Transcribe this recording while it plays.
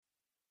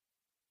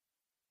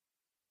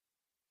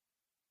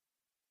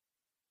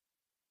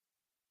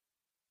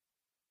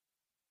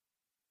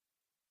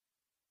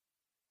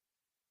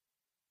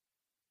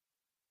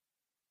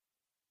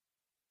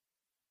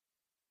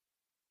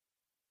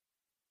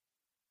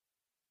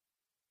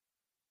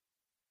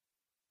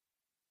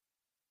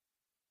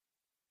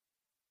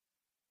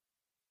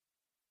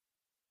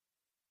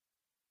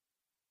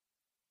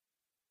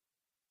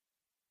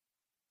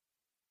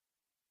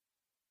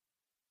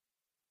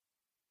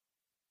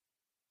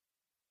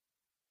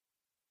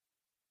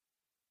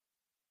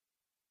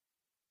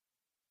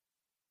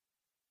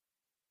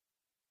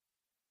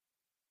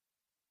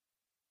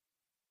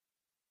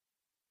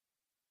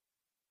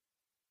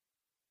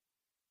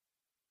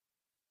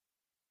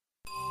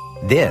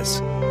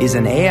This is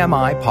an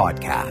AMI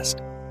podcast.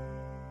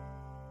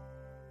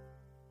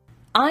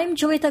 I'm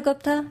Joita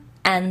Gupta,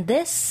 and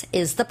this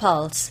is The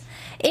Pulse.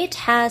 It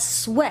has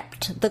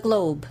swept the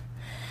globe.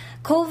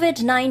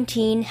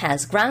 COVID-19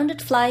 has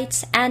grounded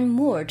flights and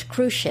moored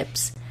cruise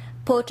ships,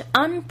 put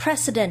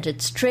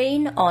unprecedented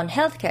strain on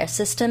healthcare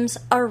systems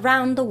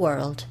around the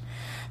world.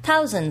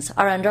 Thousands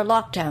are under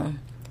lockdown.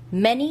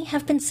 Many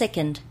have been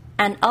sickened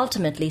and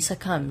ultimately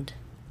succumbed.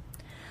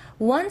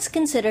 Once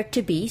considered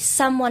to be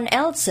someone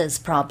else's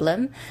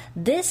problem,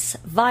 this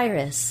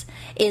virus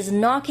is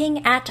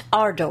knocking at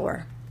our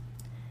door.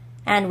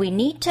 And we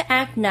need to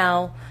act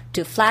now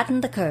to flatten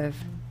the curve.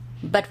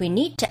 But we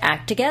need to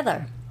act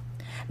together.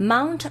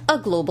 Mount a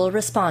global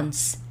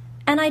response.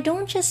 And I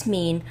don't just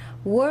mean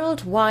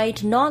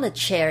worldwide knowledge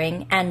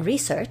sharing and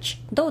research,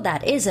 though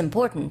that is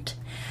important.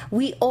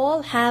 We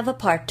all have a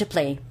part to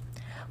play.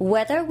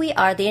 Whether we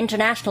are the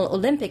International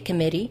Olympic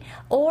Committee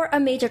or a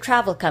major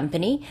travel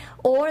company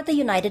or the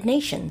United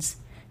Nations.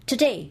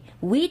 Today,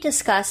 we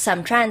discuss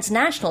some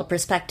transnational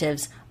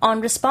perspectives on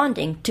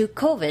responding to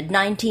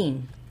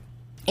COVID-19.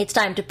 It's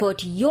time to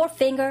put your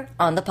finger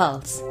on the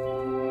pulse.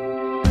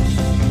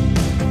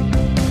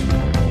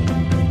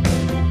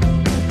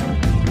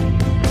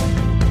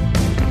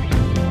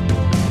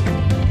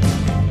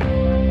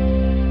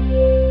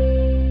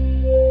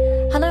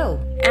 Hello,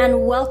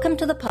 and welcome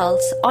to The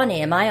Pulse on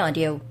AMI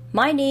Audio.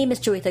 My name is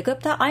Joita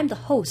Gupta. I'm the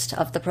host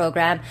of the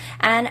program,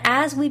 and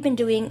as we've been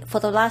doing for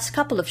the last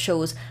couple of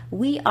shows,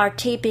 we are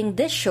taping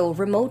this show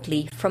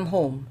remotely from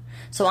home.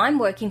 So I'm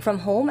working from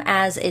home,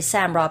 as is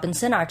Sam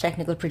Robinson, our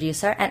technical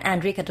producer, and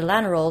Andrika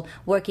Delanarol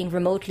working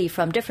remotely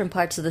from different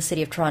parts of the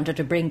city of Toronto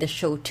to bring this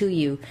show to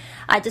you.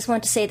 I just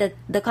want to say that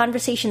the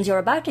conversations you're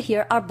about to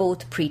hear are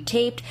both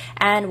pre-taped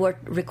and were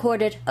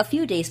recorded a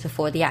few days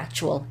before the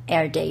actual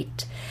air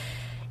date.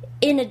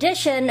 In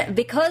addition,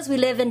 because we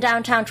live in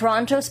downtown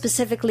Toronto,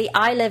 specifically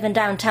I live in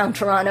downtown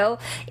Toronto,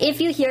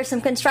 if you hear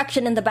some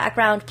construction in the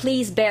background,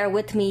 please bear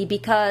with me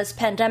because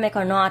pandemic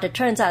or not, it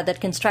turns out that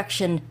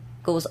construction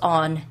goes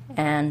on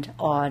and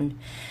on.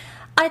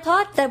 I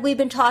thought that we've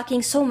been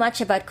talking so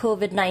much about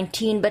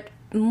COVID-19, but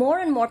more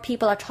and more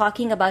people are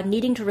talking about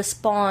needing to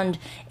respond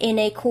in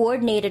a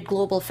coordinated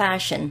global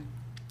fashion.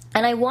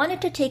 And I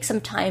wanted to take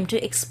some time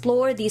to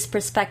explore these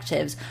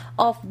perspectives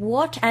of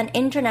what an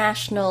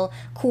international,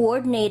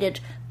 coordinated,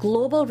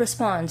 global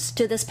response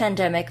to this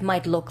pandemic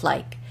might look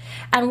like,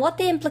 and what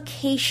the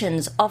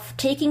implications of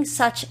taking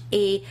such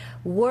a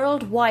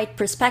worldwide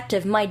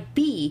perspective might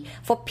be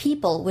for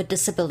people with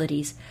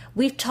disabilities.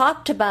 We've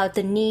talked about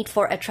the need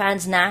for a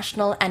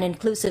transnational and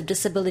inclusive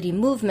disability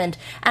movement,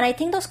 and I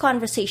think those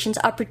conversations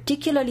are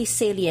particularly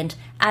salient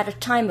at a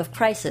time of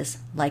crisis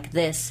like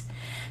this.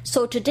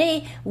 So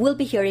today, we'll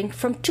be hearing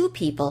from two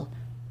people,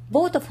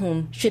 both of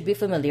whom should be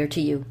familiar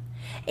to you.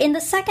 In the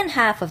second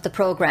half of the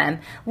program,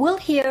 we'll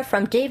hear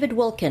from David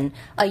Wilkin,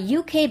 a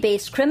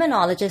UK-based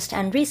criminologist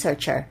and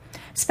researcher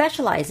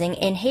specializing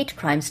in hate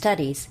crime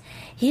studies.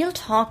 He'll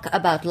talk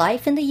about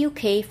life in the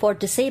UK for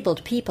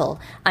disabled people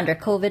under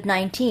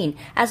COVID-19,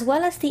 as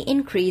well as the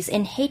increase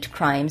in hate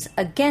crimes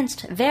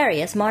against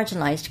various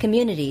marginalized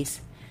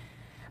communities.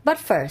 But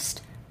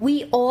first,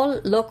 we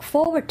all look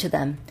forward to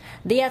them.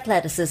 The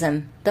athleticism,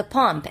 the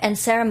pomp and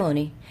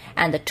ceremony,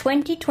 and the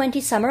 2020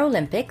 Summer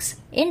Olympics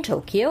in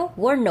Tokyo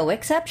were no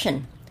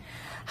exception.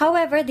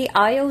 However, the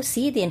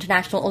IOC, the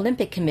International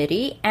Olympic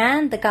Committee,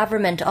 and the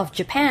government of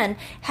Japan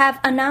have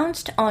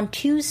announced on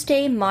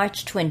Tuesday,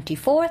 March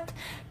 24th,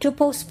 to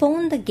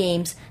postpone the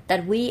games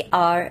that we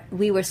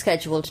were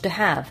scheduled to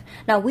have.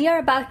 Now, we are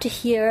about to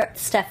hear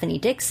Stephanie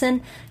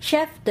Dixon,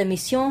 chef de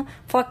mission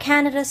for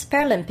Canada's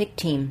Paralympic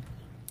team.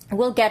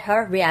 We'll get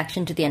her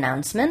reaction to the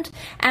announcement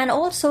and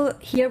also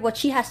hear what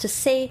she has to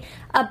say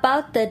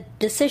about the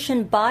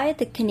decision by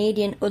the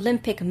Canadian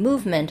Olympic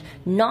movement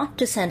not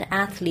to send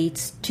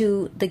athletes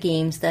to the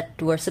games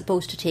that were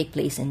supposed to take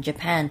place in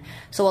Japan.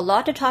 So a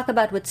lot to talk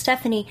about with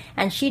Stephanie,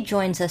 and she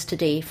joins us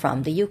today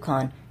from the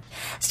Yukon.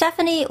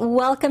 Stephanie,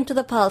 welcome to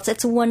The Pulse.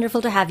 It's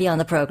wonderful to have you on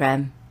the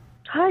program.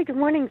 Hi, good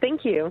morning.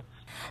 Thank you.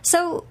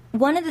 So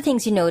one of the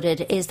things you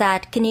noted is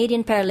that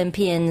Canadian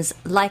Paralympians,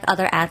 like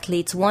other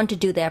athletes, want to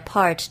do their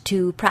part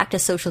to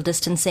practice social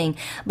distancing.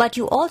 But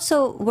you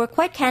also were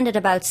quite candid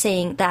about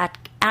saying that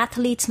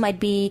athletes might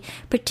be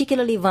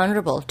particularly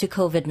vulnerable to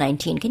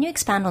COVID-19. Can you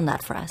expand on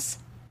that for us?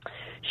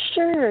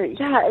 Sure.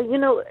 Yeah.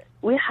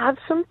 We have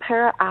some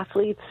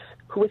para-athletes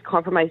who with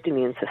compromised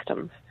immune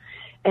systems,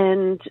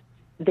 and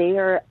they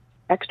are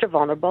extra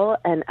vulnerable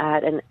and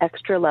at an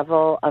extra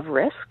level of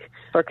risk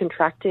for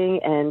contracting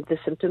and the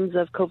symptoms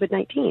of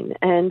COVID-19.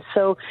 And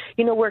so,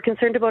 we're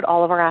concerned about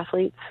all of our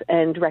athletes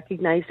and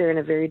recognize they're in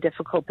a very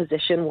difficult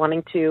position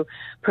wanting to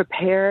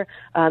prepare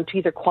to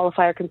either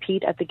qualify or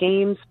compete at the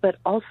games, but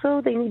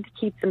also they need to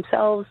keep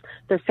themselves,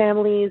 their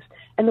families,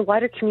 and the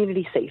wider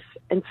community safe.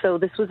 And so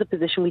this was a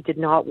position we did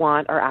not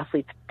want our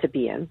athletes to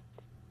be in.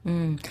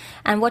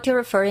 And what you're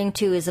referring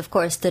to is, of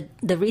course,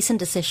 the recent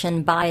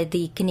decision by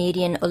the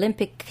Canadian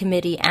Olympic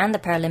Committee and the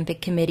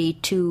Paralympic Committee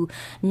to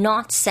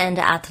not send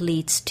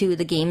athletes to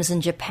the Games in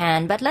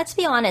Japan. But let's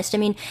be honest, I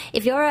mean,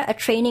 if you're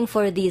training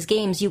for these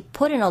Games, you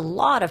put in a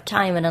lot of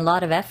time and a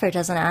lot of effort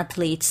as an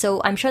athlete.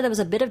 So I'm sure there was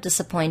a bit of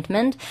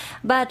disappointment.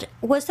 But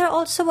was there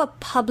also a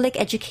public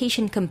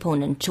education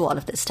component to all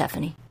of this,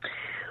 Stephanie?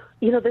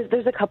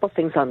 There's a couple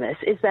things on this,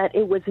 is that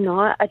it was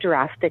not a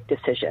drastic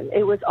decision.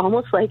 It was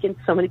almost like in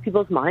so many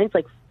people's minds,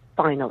 like,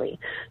 finally.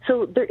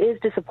 So there is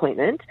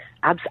disappointment,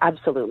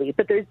 absolutely,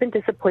 but there's been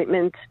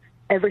disappointment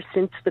ever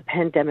since the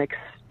pandemic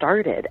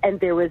started, and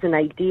there was an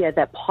idea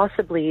that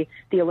possibly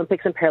the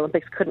Olympics and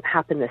Paralympics couldn't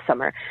happen this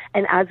summer.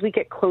 And as we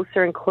get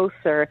closer and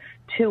closer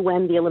to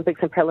when the Olympics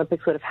and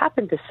Paralympics would have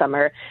happened this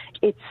summer,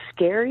 it's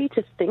scary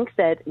to think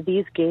that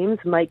these games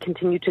might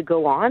continue to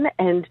go on,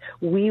 and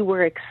we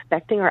were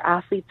expecting our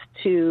athletes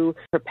to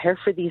prepare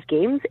for these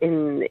games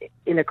in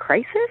a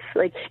crisis.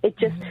 Like, it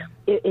just,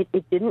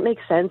 it didn't make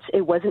sense.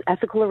 It wasn't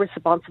ethical or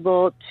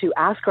responsible to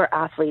ask our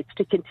athletes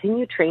to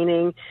continue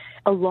training.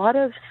 A lot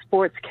of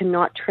sports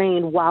cannot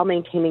train while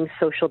maintaining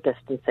social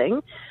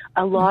distancing.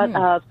 A lot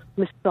of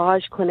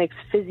massage clinics,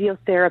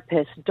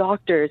 physiotherapists,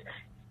 doctors,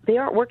 they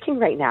aren't working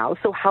right now.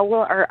 So how will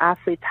our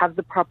athletes have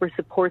the proper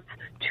supports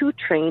to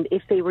train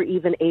if they were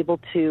even able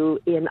to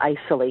in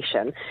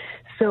isolation?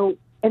 So,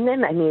 and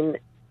then, I mean,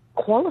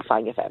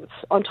 qualifying events.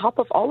 On top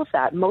of all of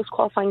that, most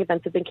qualifying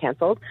events have been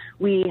canceled.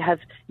 We have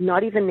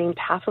not even named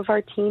half of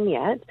our team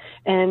yet.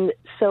 And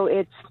so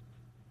it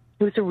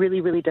was a really,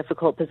 really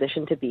difficult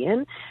position to be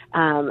in.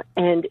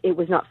 And it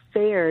was not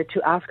fair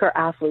to ask our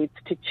athletes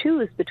to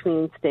choose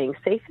between staying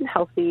safe and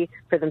healthy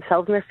for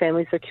themselves and their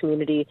families, their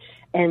community,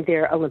 and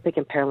their Olympic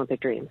and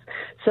Paralympic dreams.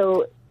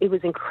 So it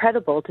was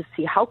incredible to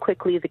see how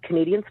quickly the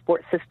Canadian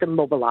sports system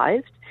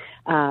mobilized.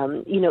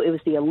 It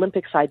was the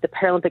Olympic side, the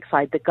Paralympic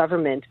side, the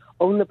government,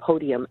 own the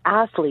podium,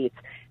 athletes,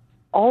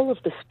 all of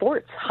the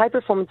sports,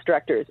 high-performance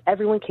directors,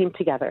 everyone came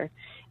together.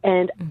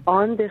 And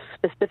on this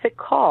specific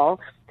call,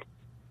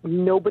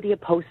 nobody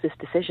opposed this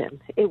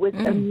decision. It was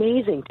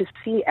amazing to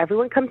see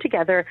everyone come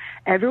together.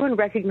 Everyone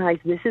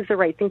recognized this is the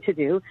right thing to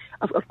do.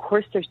 Of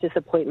course, there's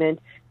disappointment.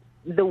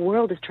 The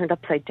world is turned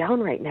upside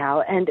down right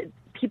now, and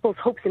people's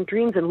hopes and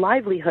dreams and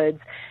livelihoods,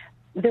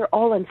 they're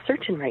all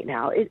uncertain right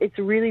now. It's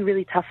really,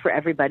 really tough for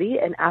everybody,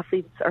 and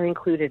athletes are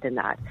included in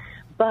that.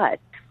 But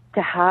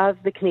to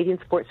have the Canadian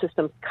sports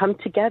system come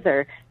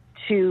together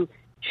to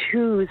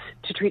choose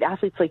to treat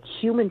athletes like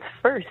humans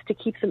first, to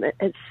keep them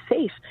as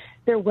safe,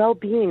 their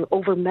well-being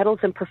over medals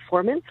and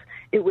performance,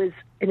 it was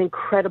an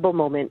incredible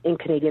moment in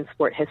Canadian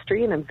sport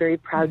history, and I'm very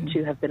proud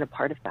to have been a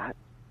part of that.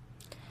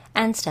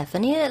 And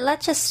Stephanie,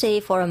 let's just say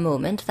for a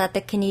moment that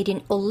the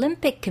Canadian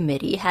Olympic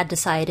Committee had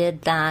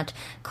decided that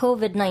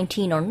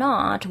COVID-19 or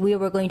not, we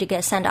were going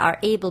to send our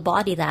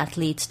able-bodied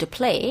athletes to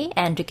play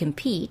and to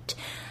compete.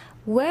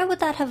 Where would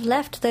that have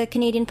left the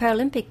Canadian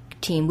Paralympic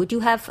team? Would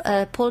you have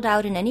pulled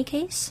out in any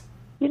case?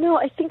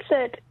 I think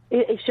that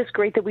it's just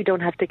great that we don't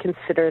have to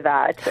consider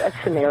that a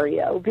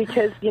scenario,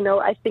 because,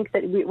 I think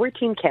that we're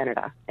Team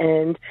Canada,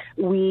 and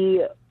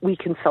we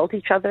consult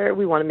each other.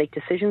 We want to make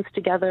decisions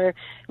together.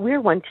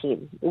 We're one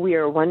team. We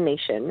are one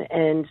nation,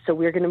 and so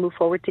we're going to move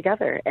forward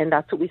together, and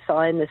that's what we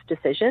saw in this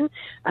decision.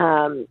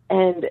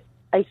 And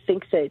I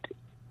think that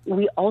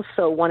we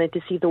also wanted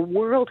to see the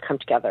world come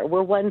together.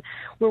 We're one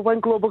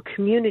global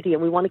community,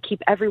 and we want to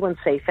keep everyone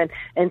safe.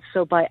 And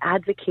so by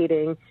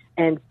advocating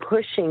and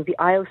pushing the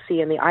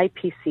IOC and the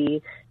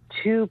IPC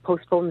to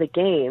postpone the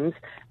Games,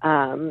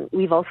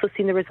 we've also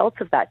seen the results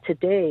of that.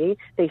 Today,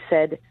 they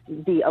said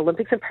the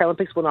Olympics and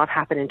Paralympics will not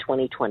happen in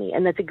 2020,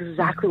 and that's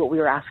exactly what we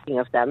were asking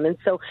of them. And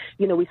so,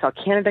 we saw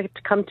Canada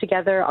come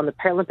together on the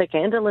Paralympic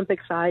and Olympic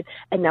side,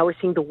 and now we're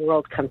seeing the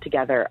world come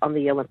together on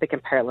the Olympic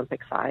and Paralympic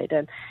side.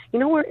 And,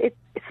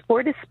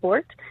 sport is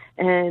sport,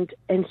 and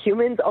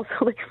humans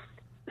also,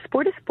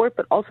 sport is sport,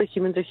 but also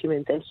humans are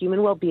humans, and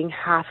human well-being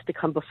has to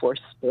come before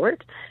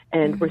sport,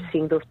 and we're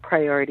seeing those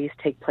priorities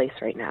take place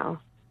right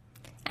now.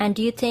 And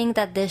do you think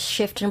that this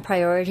shift in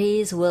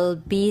priorities will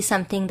be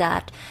something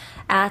that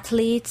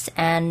athletes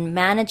and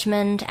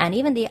management and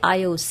even the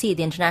IOC,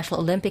 the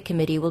International Olympic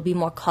Committee, will be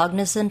more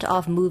cognizant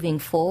of moving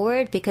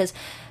forward? Because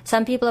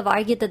some people have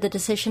argued that the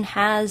decision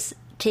has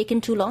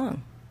taken too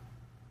long.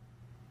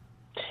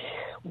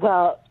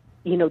 Well,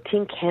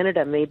 Team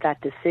Canada made that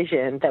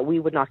decision that we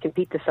would not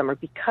compete this summer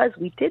because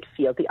we did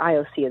feel the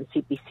IOC and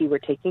CPC were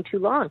taking too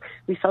long.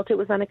 We felt it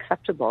was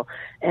unacceptable,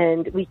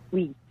 and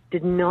we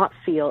did not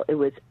feel it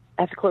was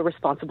ethical or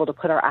responsible to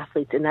put our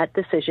athletes in that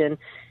decision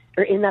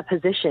or in that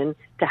position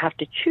to have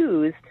to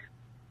choose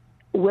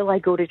will I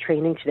go to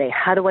training today?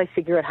 How do I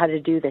figure out how to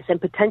do this? And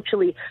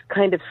potentially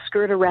kind of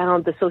skirt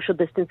around the social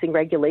distancing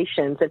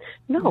regulations. And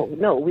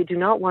no, we do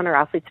not want our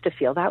athletes to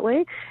feel that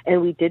way.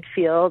 And we did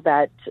feel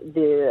that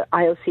the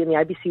IOC and the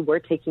IBC were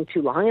taking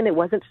too long, and it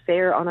wasn't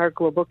fair on our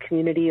global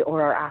community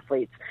or our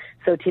athletes.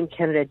 So Team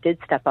Canada did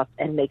step up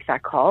and make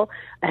that call.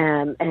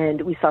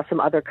 And we saw some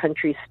other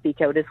countries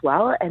speak out as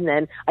well. And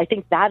then I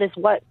think that is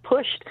what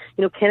pushed,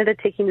 Canada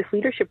taking this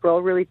leadership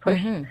role really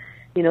pushed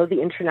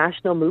the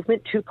international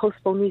movement to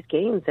postpone these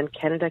games, and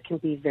Canada can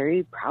be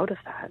very proud of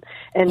that.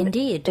 And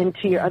Indeed. And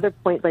to your other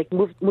point, like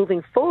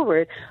moving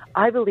forward,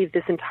 I believe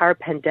this entire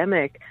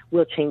pandemic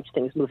will change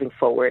things moving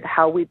forward.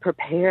 How we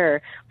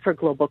prepare for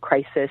global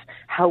crisis,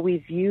 how we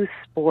view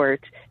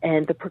sport,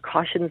 and the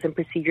precautions and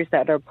procedures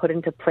that are put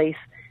into place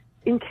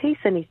in case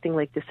anything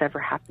like this ever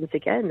happens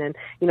again. And,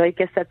 I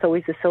guess that's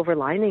always the silver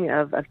lining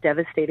of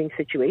devastating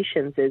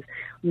situations is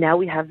now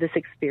we have this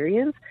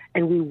experience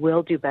and we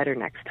will do better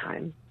next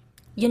time.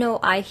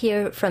 I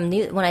hear from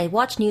when I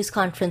watch news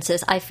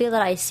conferences, I feel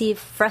that I see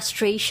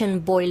frustration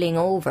boiling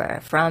over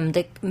from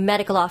the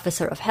medical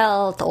officer of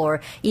health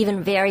or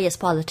even various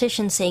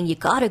politicians saying, you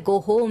got to go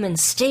home and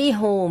stay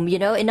home.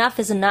 Enough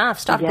is enough.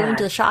 Stop going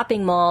to the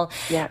shopping mall.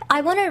 Yeah.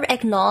 I want to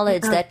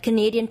acknowledge that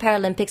Canadian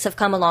Paralympics have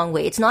come a long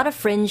way. It's not a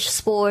fringe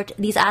sport.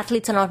 These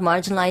athletes are not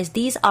marginalized.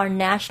 These are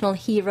national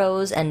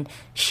heroes and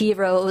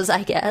sheroes,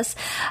 I guess.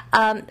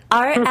 Are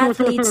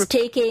athletes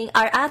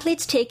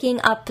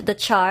taking up the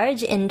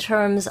charge in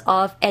terms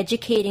of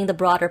educating the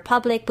broader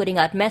public, putting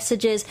out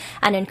messages,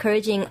 and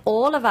encouraging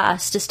all of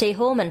us to stay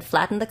home and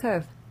flatten the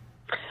curve?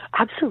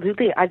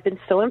 Absolutely. I've been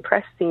so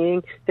impressed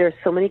seeing there are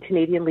so many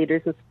Canadian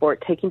leaders in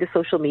sport taking to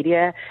social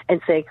media and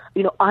saying,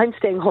 I'm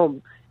staying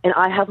home and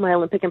I have my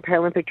Olympic and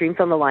Paralympic dreams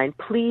on the line.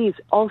 Please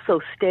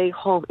also stay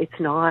home. It's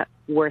not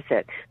worth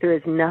it. There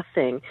is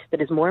nothing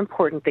that is more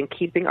important than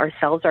keeping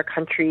ourselves, our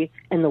country,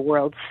 and the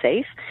world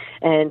safe.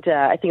 And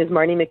I think it was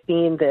Marnie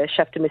McBean, the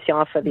chef de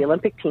mission for the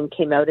Olympic team,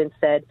 came out and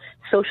said,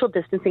 social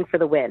distancing for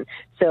the win.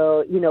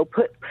 So,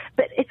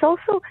 but it's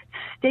also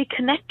stay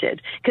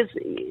connected, because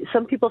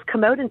some people have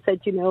come out and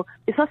said,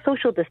 it's not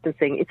social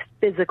distancing, it's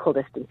physical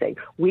distancing.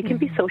 We can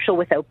be social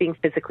without being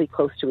physically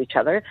close to each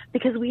other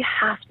because we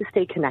have to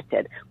stay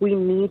connected. We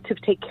need to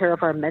take care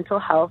of our mental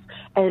health,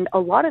 and a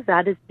lot of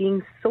that is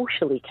being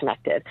socially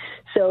connected.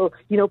 So,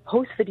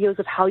 post videos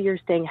of how you're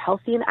staying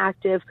healthy and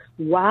active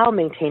while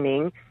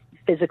maintaining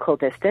physical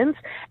distance,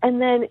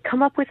 and then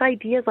come up with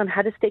ideas on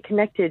how to stay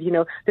connected.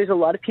 There's a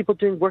lot of people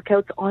doing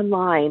workouts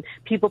online,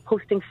 people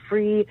posting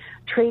free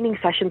training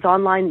sessions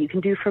online that you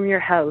can do from your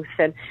house.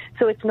 And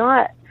so it's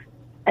not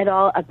at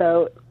all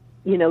about,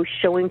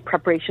 showing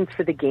preparations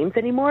for the games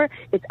anymore.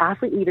 It's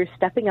athlete leaders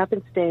stepping up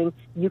and saying,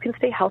 you can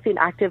stay healthy and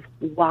active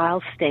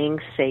while staying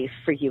safe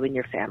for you and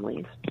your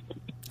families.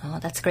 Oh,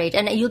 that's great.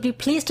 And you'll be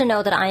pleased to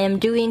know that I am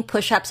doing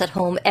push-ups at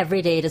home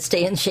every day to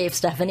stay in shape,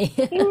 Stephanie.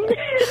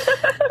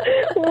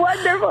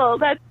 Wonderful.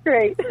 That's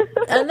great.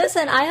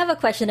 Listen, I have a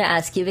question to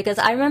ask you, because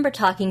I remember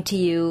talking to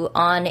you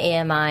on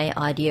AMI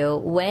Audio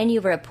when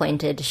you were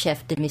appointed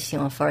chef de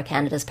mission for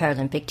Canada's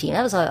Paralympic team.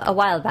 That was a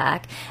while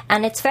back.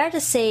 And it's fair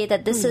to say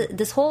that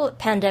this whole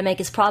pandemic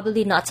is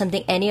probably not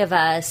something any of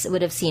us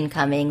would have seen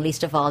coming,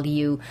 least of all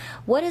you.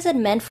 What has it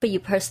meant for you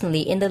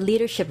personally in the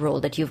leadership role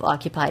that you've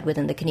occupied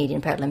within the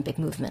Canadian Paralympic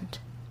movement?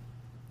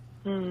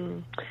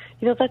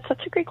 That's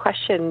such a great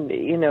question.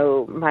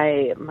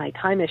 My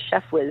time as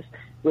chef was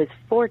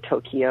for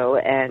Tokyo,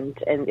 and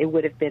it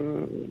would have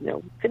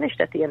been,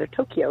 finished at the end of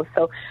Tokyo.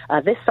 So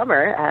this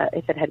summer,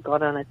 if it had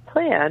gone on as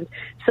planned.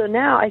 So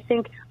now I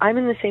think I'm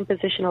in the same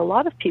position a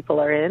lot of people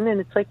are in, and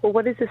it's like, well,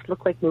 what does this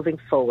look like moving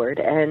forward?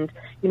 And,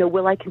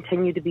 will I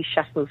continue to be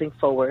chef moving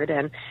forward?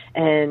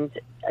 And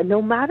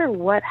no matter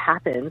what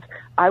happens,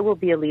 I will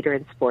be a leader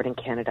in sport in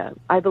Canada.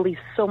 I believe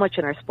so much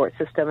in our sport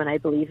system, and I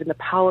believe in the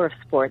power of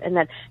sport, and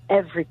that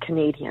every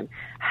Canadian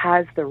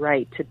has the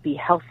right to be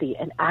healthy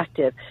and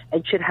active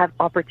and should have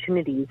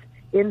opportunities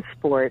in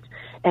sport,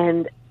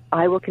 and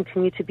I will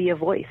continue to be a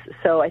voice.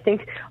 So I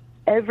think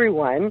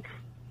everyone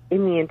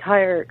in the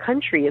entire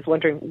country is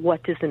wondering,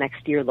 what does the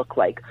next year look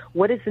like?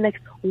 What does the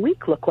next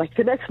week look like?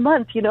 The next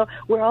month?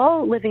 We're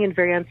all living in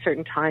very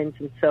uncertain times.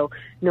 And so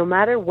no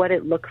matter what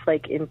it looks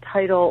like in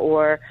title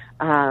or,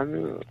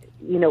 in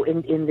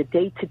the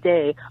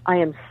day-to-day, I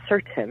am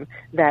certain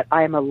that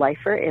I am a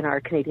lifer in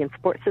our Canadian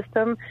sport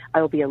system.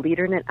 I will be a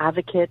leader and an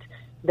advocate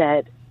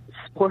that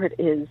sport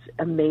is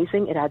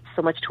amazing. It adds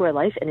so much to our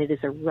life, and it is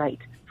a right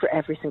for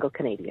every single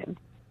Canadian.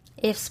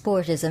 If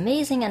sport is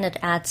amazing and it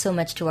adds so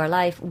much to our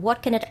life,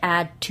 what can it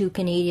add to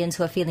Canadians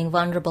who are feeling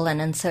vulnerable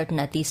and uncertain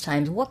at these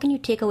times? What can you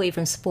take away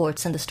from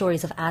sports and the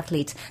stories of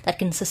athletes that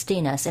can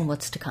sustain us in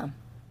what's to come?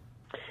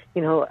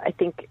 I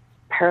think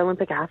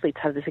Paralympic athletes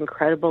have this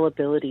incredible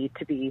ability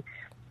to be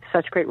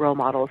such great role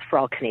models for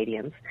all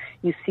Canadians.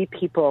 You see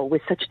people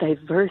with such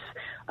diverse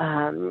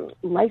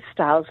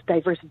lifestyles,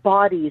 diverse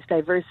bodies,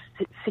 diverse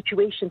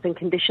situations and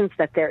conditions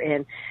that they're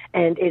in,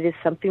 and it is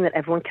something that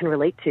everyone can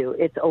relate to.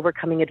 It's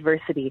overcoming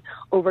adversity,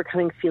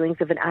 overcoming feelings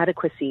of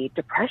inadequacy,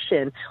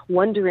 depression,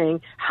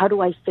 wondering, how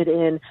do I fit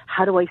in?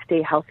 How do I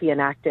stay healthy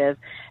and active?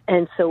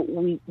 And so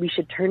we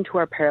should turn to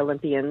our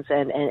Paralympians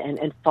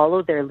and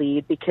follow their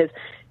lead, because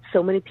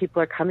so many people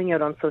are coming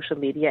out on social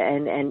media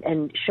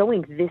and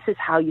showing this is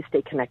how you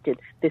stay connected,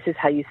 this is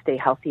how you stay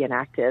healthy and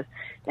active.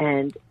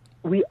 And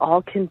we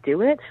all can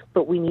do it,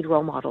 but we need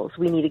role models.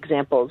 We need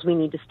examples. We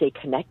need to stay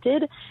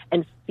connected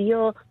and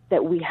feel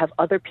that we have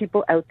other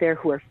people out there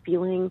who are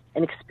feeling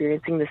and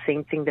experiencing the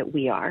same thing that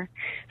we are.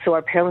 So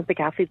our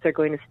Paralympic athletes are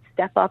going to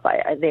step up.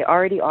 They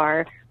already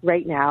are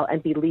right now,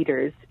 and be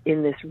leaders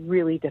in this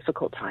really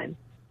difficult time.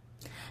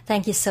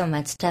 Thank you so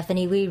much,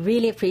 Stephanie. We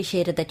really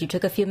appreciated that you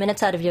took a few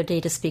minutes out of your day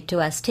to speak to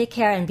us. Take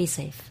care and be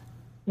safe.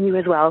 You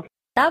as well.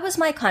 That was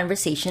my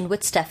conversation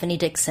with Stephanie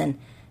Dixon,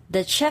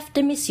 the chef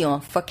de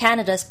mission for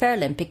Canada's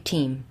Paralympic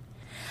team.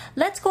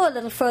 Let's go a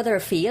little further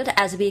afield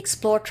as we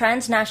explore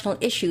transnational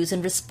issues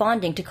in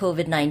responding to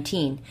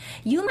COVID-19.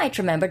 You might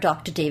remember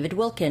Dr. David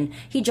Wilkin.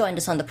 He joined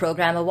us on the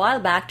program a while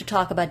back to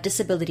talk about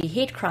disability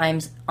hate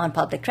crimes on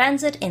public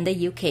transit in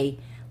the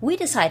UK. We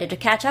decided to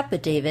catch up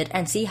with David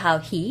and see how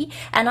he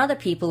and other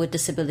people with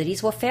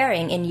disabilities were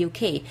faring in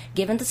UK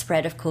given the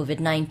spread of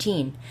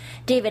COVID-19.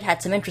 David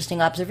had some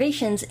interesting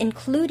observations,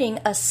 including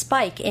a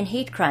spike in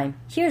hate crime.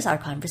 Here's our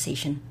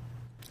conversation.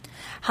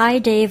 Hi,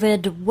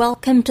 David.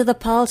 Welcome to The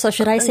Pulse, or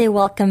should I say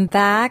welcome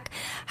back.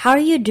 How are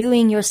you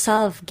doing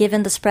yourself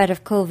given the spread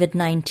of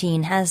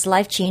COVID-19? Has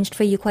life changed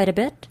for you quite a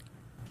bit?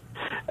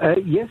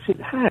 Yes,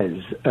 it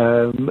has.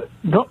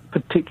 Not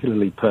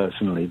particularly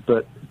personally,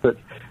 but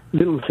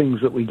little things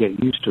that we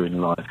get used to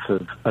in life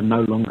are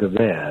no longer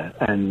there,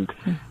 and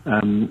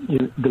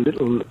the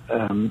little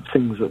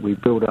things that we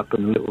build up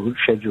and little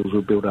schedules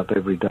we build up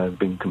every day have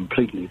been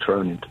completely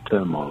thrown into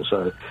turmoil.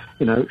 So,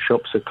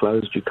 shops are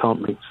closed, you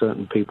can't meet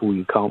certain people,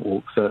 you can't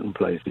walk certain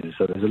places,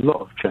 so there's a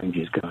lot of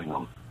changes going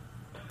on.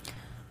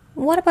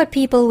 What about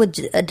people with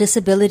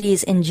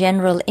disabilities in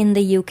general in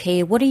the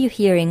UK? What are you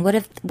hearing?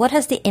 What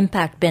has the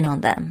impact been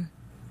on them?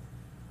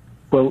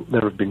 Well,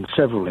 there have been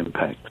several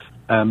impacts.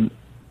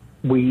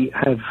 We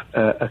have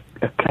a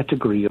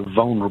category of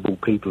vulnerable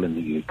people in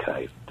the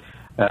UK,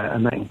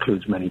 and that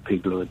includes many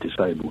people who are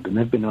disabled, and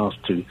they've been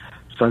asked to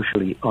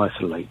socially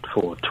isolate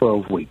for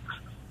 12 weeks.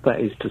 That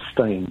is to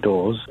stay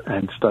indoors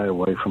and stay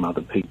away from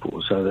other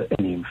people so that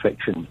any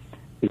infection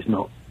is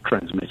not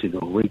transmitted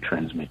or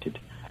retransmitted.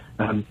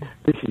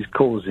 This is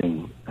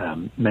causing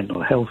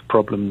mental health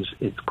problems,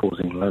 it's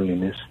causing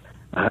loneliness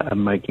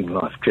and making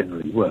life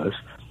generally worse.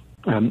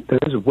 There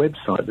is a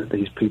website that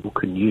these people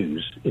can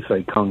use if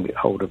they can't get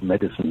hold of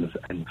medicines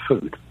and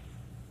food,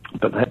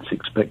 but that's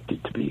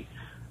expected to be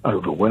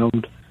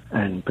overwhelmed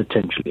and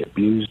potentially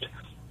abused.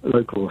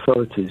 Local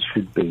authorities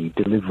should be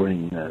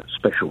delivering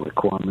special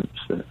requirements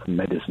for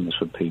medicines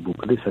for people,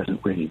 but this hasn't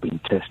really been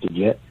tested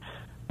yet.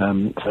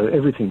 So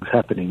everything's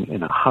happening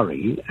in a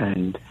hurry,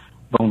 and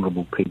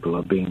vulnerable people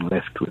are being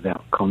left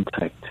without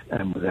contact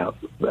and without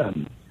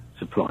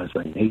supplies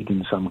they need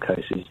in some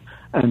cases,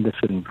 and they're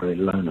feeling very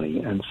lonely,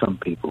 and some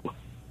people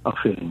are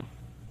feeling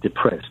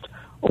depressed.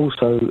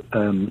 Also,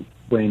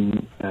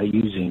 when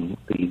using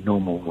the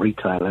normal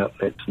retail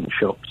outlets and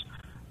shops,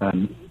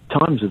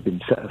 times have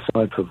been set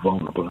aside for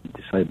vulnerable and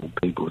disabled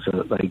people so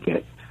that they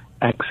get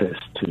access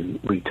to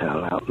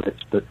retail outlets,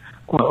 but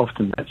quite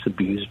often that's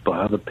abused by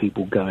other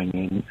people going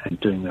in and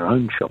doing their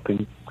own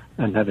shopping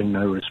and having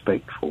no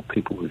respect for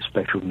people with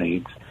special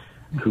needs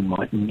who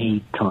might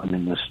need time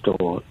in the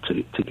store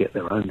to get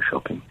their own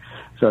shopping.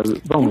 So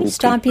let me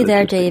stop you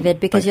there,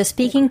 David, because you're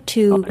speaking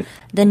to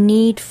the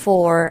need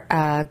for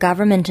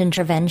government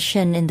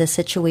intervention in this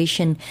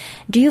situation.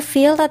 Do you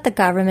feel that the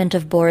government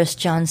of Boris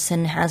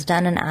Johnson has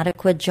done an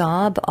adequate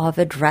job of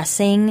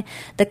addressing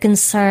the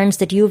concerns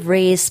that you've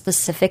raised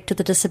specific to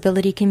the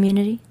disability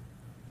community?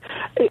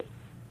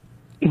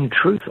 In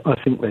truth, I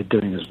think they're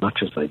doing as much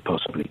as they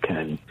possibly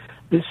can.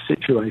 This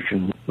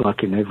situation,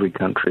 like in every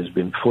country, has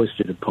been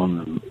foisted upon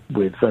them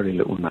with very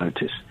little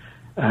notice.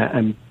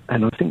 And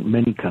I think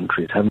many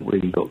countries haven't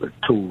really got the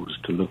tools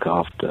to look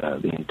after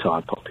the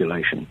entire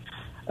population.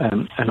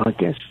 And I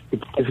guess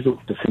it's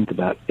difficult to think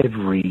about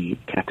every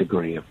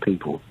category of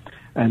people.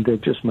 And they're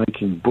just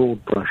making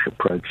broad brush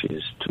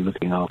approaches to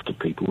looking after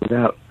people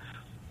without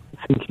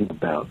thinking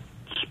about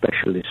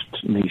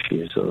specialist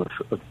niches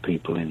of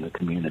people in the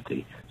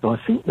community. So I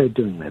think they're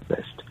doing their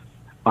best.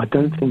 I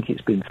don't think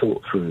it's been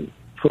thought through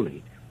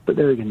fully, but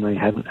there again, they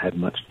haven't had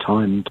much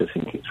time to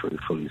think it through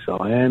fully. So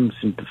I am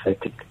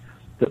sympathetic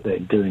that they're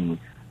doing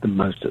the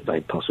most that they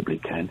possibly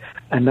can,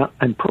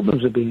 and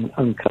problems are being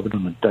uncovered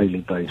on a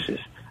daily basis,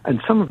 and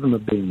some of them are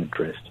being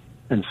addressed,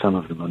 and some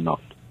of them are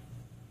not.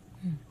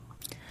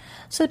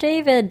 So,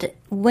 David,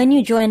 when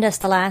you joined us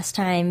the last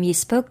time, you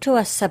spoke to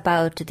us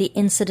about the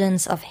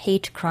incidence of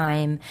hate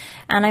crime.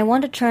 And I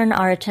want to turn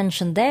our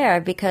attention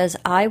there because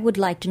I would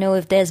like to know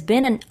if there's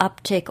been an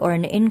uptick or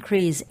an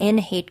increase in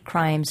hate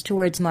crimes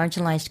towards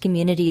marginalized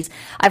communities.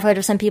 I've heard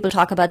of some people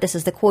talk about this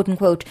as the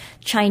quote-unquote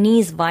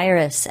Chinese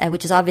virus,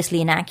 which is obviously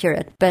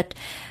inaccurate. But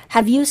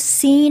have you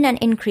seen an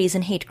increase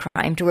in hate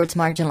crime towards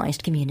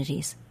marginalized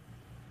communities?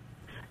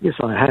 Yes,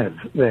 I have.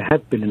 There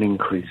have been an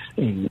increase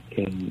in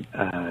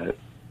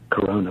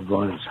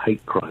coronavirus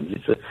hate crimes.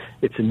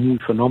 It's a new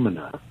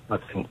phenomena. I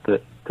think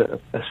that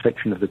a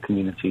section of the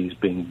community is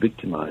being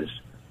victimised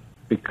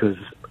because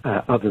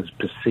others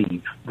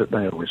perceive that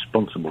they are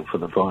responsible for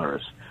the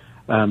virus.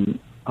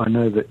 I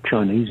know that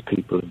Chinese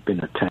people have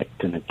been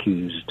attacked and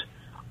accused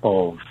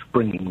of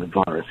bringing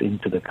the virus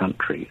into the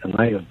country, and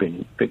they have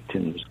been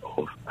victims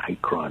of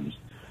hate crimes.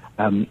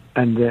 And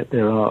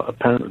there are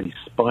apparently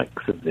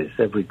spikes of this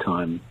every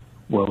time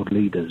world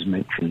leaders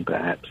mention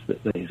perhaps that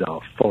these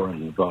are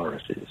foreign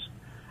viruses.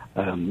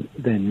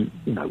 Then,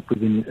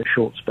 within a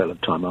short spell of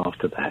time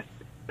after that,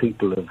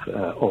 people of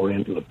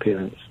Oriental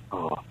appearance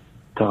are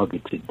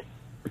targeted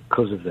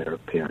because of their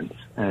appearance,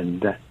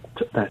 and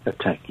that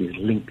attack is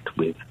linked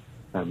with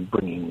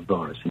bringing the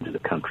virus into the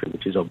country,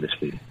 which is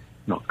obviously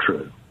not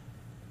true.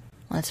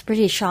 Well, it's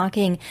pretty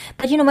shocking.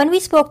 But, when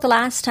we spoke the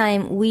last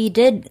time, we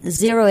did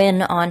zero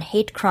in on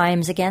hate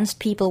crimes against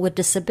people with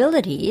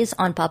disabilities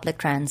on public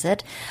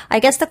transit. I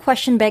guess the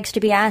question begs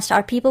to be asked,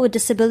 are people with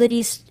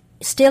disabilities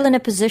still in a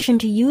position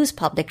to use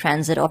public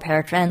transit or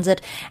paratransit?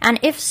 And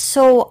if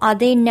so, are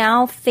they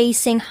now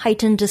facing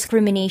heightened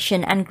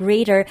discrimination and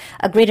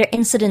a greater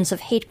incidence of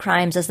hate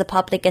crimes as the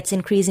public gets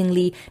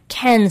increasingly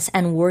tense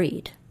and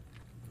worried?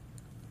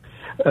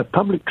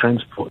 Public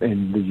transport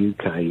in the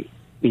UK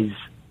is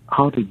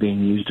hardly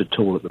being used at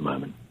all at the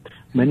moment.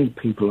 Many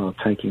people are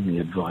taking the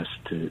advice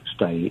to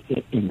stay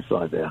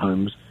inside their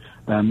homes,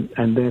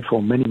 and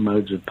therefore many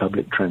modes of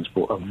public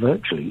transport are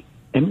virtually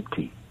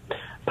empty.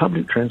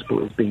 Public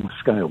transport is being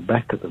scaled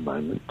back at the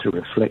moment to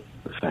reflect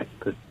the fact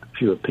that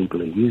fewer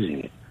people are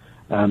using it.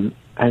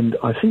 And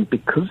I think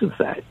because of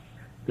that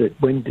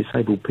when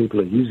disabled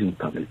people are using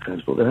public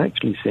transport, they're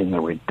actually seeing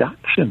a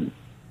reduction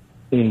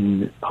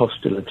in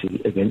hostility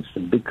against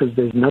them because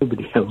there's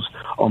nobody else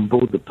on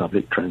board the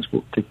public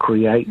transport to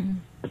create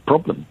the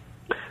problem.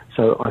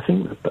 So I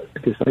think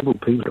that disabled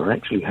people are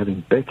actually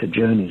having better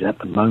journeys at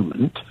the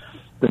moment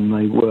than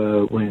they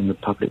were when the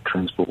public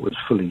transport was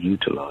fully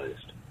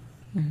utilised.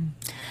 Mm-hmm.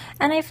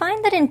 And I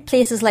find that in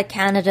places like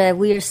Canada,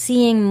 we are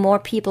seeing more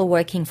people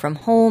working from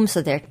home,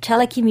 so they're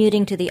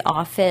telecommuting to the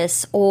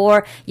office,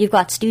 or you've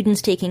got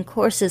students taking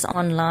courses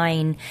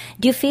online.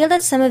 Do you feel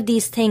that some of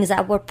these things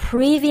that were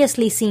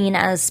previously seen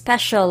as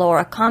special or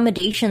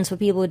accommodations for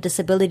people with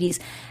disabilities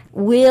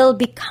will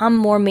become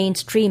more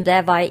mainstream,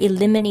 thereby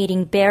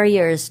eliminating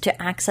barriers to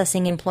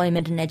accessing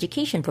employment and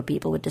education for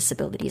people with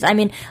disabilities? I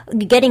mean,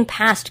 getting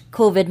past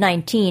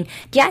COVID-19,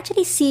 do you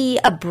actually see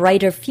a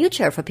brighter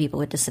future for people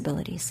with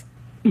disabilities?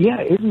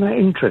 Yeah, isn't that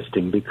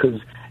interesting? Because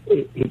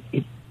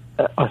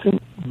I think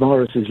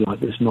viruses like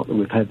this, not that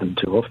we've had them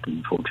too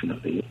often,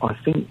 unfortunately, I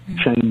think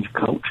change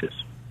cultures.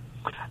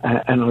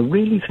 And I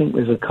really think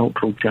there's a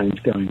cultural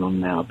change going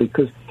on now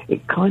because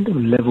it kind of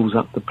levels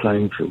up the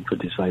playing field for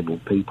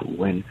disabled people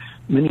when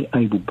many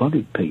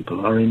able-bodied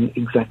people are in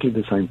exactly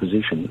the same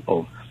position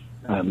of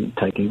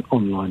taking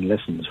online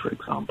lessons, for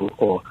example,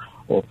 or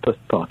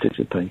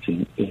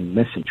participating in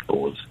message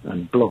boards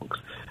and blogs.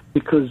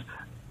 Because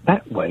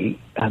that way,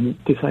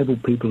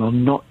 disabled people are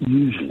not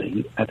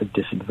usually at a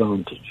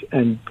disadvantage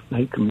and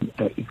they can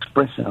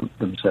express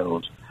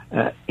themselves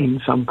in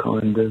some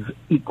kind of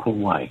equal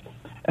way.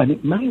 And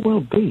it may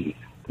well be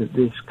that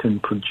this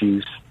can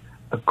produce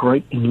a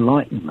great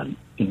enlightenment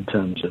in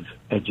terms of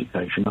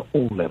education at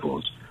all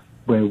levels,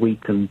 where we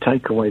can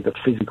take away the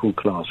physical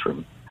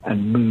classroom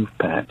and move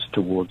perhaps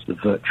towards the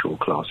virtual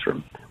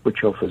classroom,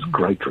 which offers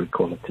greater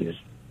equalities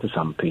to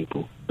some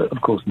people, but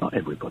of course not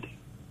everybody.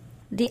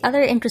 The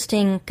other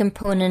interesting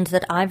component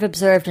that I've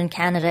observed in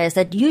Canada is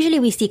that usually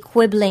we see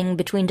quibbling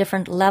between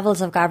different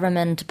levels of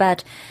government,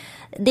 but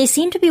they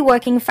seem to be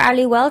working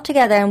fairly well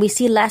together, and we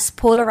see less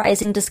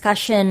polarizing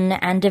discussion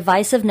and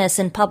divisiveness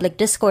in public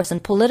discourse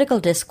and political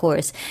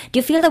discourse. Do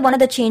you feel that one of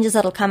the changes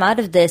that will come out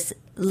of this,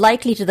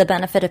 likely to the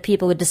benefit of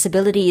people with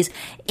disabilities,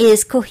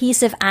 is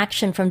cohesive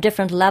action from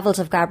different levels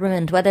of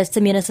government, whether it's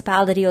the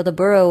municipality or the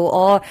borough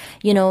or,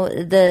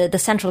 the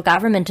central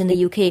government in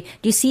the UK?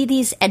 Do you see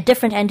these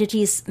different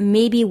entities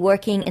maybe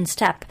working in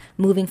step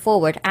moving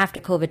forward after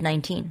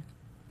COVID-19?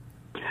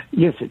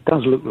 Yes, it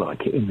does look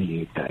like it in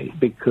the UK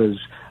because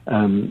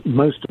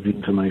most of the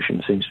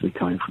information seems to be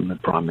coming from the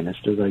Prime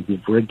Minister. They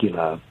give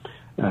regular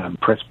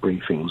press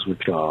briefings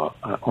which are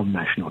on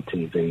national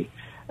TV,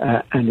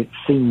 and it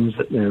seems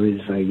that there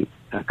is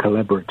a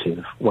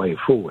collaborative way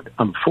forward.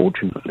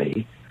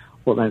 Unfortunately,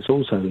 what that's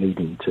also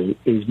leading to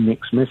is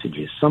mixed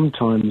messages.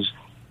 Sometimes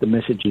the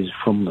messages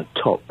from the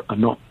top are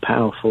not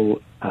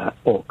powerful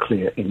or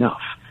clear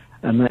enough,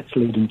 and that's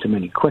leading to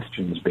many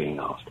questions being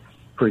asked.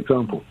 For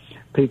example,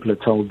 people are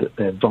told that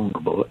they're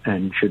vulnerable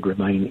and should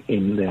remain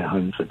in their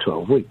home for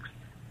 12 weeks.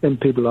 Then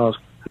people ask,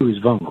 who is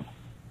vulnerable?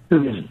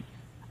 Who isn't?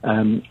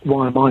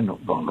 Why am I not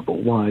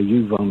vulnerable? Why are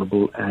you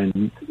vulnerable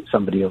and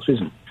somebody else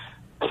isn't?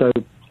 So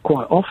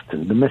quite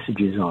often the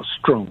messages are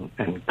strong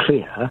and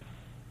clear,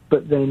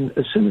 but then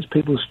as soon as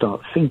people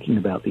start thinking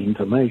about the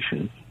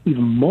information,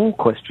 even more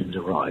questions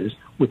arise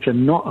which are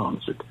not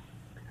answered.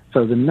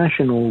 So the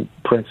national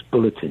press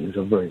bulletins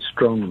are very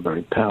strong and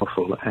very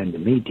powerful and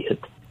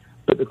immediate,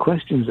 but the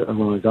questions that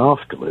arise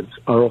afterwards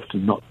are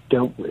often not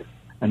dealt with.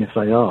 And if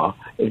they are,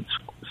 it's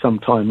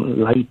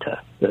sometime later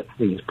that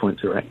these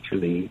points are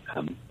actually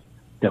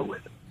dealt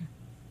with.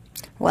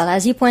 Well,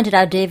 as you pointed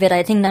out, David,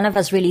 I think none of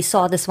us really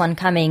saw this one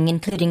coming,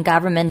 including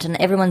government, and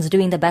everyone's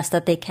doing the best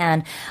that they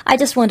can. I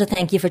just want to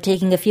thank you for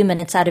taking a few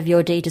minutes out of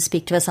your day to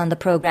speak to us on the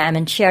program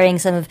and sharing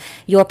some of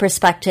your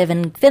perspective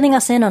and filling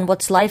us in on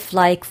what's life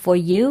like for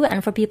you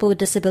and for people with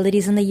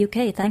disabilities in the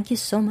UK. Thank you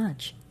so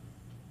much.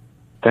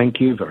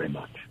 Thank you very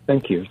much.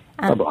 Thank you.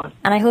 Bye-bye.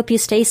 And I hope you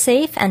stay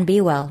safe and be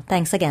well.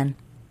 Thanks again.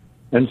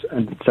 And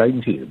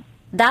same to you.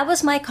 That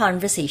was my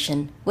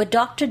conversation with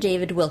Dr.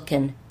 David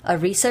Wilkin, a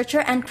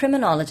researcher and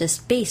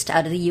criminologist based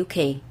out of the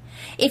UK.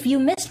 If you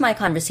missed my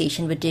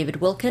conversation with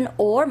David Wilkin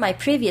or my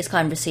previous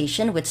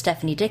conversation with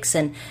Stephanie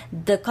Dixon,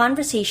 the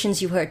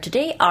conversations you heard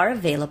today are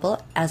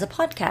available as a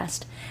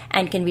podcast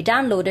and can be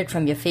downloaded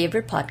from your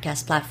favorite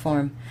podcast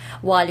platform.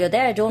 While you're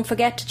there, don't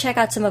forget to check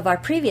out some of our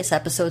previous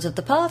episodes of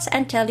The Pulse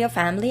and tell your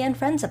family and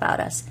friends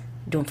about us.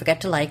 Don't forget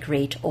to like,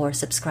 rate, or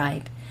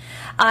subscribe.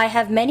 I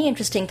have many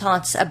interesting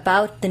thoughts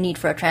about the need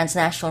for a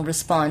transnational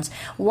response.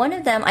 One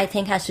of them, I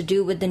think, has to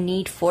do with the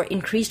need for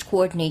increased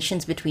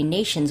coordinations between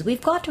nations.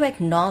 We've got to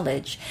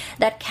acknowledge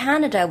that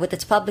Canada, with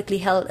its public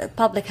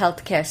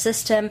health care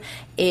system,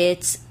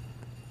 its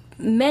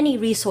many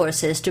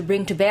resources to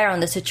bring to bear on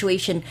the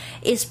situation,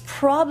 is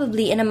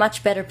probably in a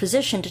much better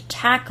position to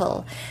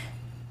tackle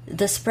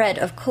the spread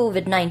of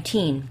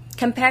COVID-19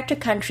 compared to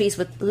countries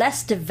with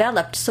less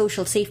developed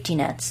social safety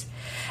nets.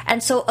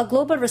 And so a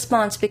global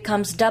response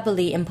becomes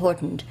doubly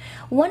important.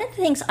 One of the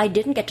things I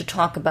didn't get to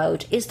talk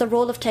about is the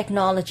role of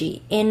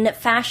technology in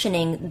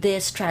fashioning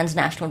this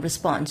transnational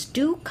response.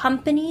 Do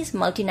companies,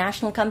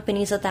 multinational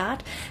companies at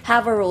that,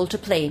 have a role to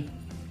play?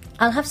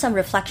 I'll have some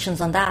reflections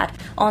on that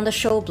on the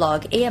show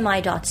blog.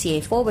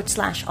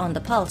 ami.ca/on the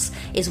pulse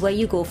is where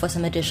you go for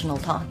some additional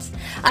thoughts.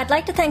 I'd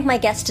like to thank my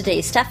guests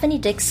today, Stephanie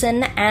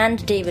Dixon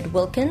and David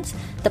Wilkins.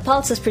 The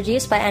Pulse is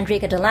produced by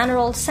Andrika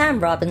Delanarol,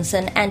 Sam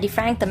Robinson, Andy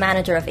Frank, the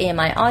manager of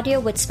AMI Audio,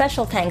 with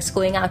special thanks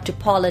going out to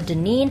Paula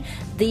Deneen,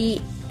 the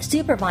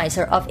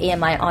supervisor of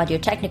AMI Audio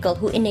Technical,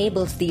 who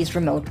enables these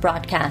remote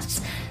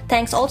broadcasts.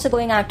 Thanks also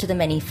going out to the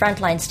many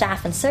frontline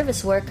staff and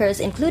service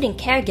workers, including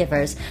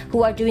caregivers,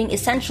 who are doing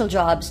essential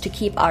jobs to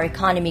keep our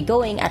economy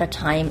going at a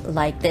time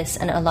like this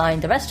and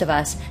allowing the rest of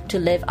us to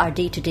live our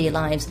day-to-day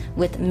lives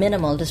with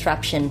minimal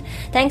disruption.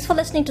 Thanks for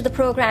listening to the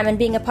program and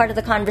being a part of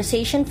the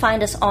conversation.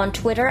 Find us on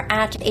Twitter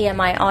at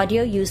AMI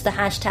Audio. Use the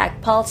hashtag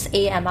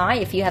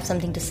PulseAMI if you have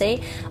something to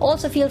say.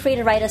 Also, feel free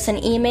to write us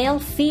an email,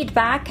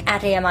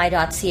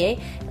 feedback@ami.ca,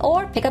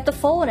 or pick up the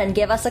phone and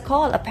give us a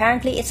call.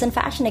 Apparently, it's in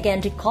fashion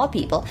again to call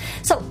people.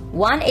 So,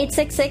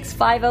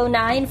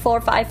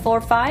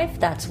 1-866-509-4545.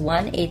 That's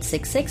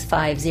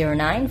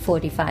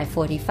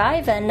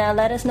 1-866-509-4545. And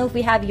let us know if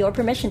we have your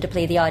permission to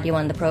play the audio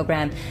on the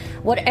program.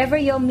 Whatever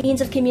your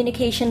means of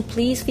communication,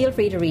 please feel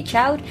free to reach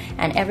out.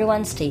 And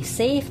everyone stay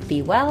safe,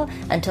 be well.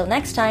 Until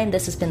next time,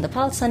 this has been The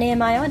Pulse on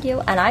AMI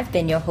Audio, and I've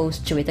been your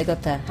host, Joeita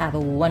Gupta. Have a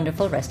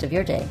wonderful rest of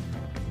your day.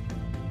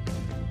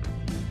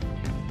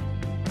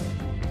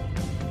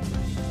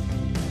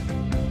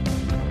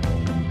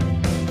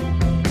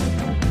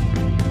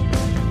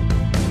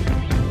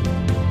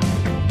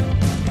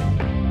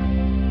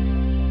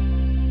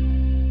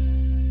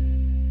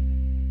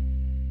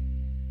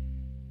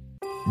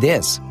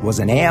 This was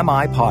an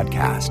AMI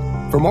podcast.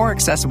 For more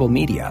accessible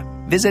media,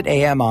 visit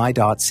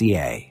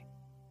ami.ca.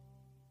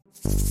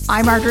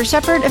 I'm Margaret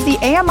Shepard of the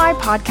AMI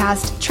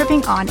podcast,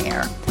 Tripping on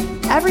Air.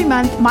 Every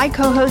month, my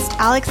co-host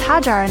Alex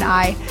Hajar and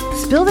I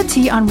spill the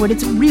tea on what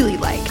it's really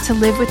like to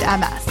live with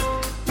MS.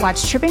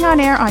 Watch Tripping on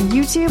Air on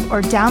YouTube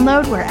or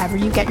download wherever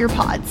you get your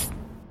pods.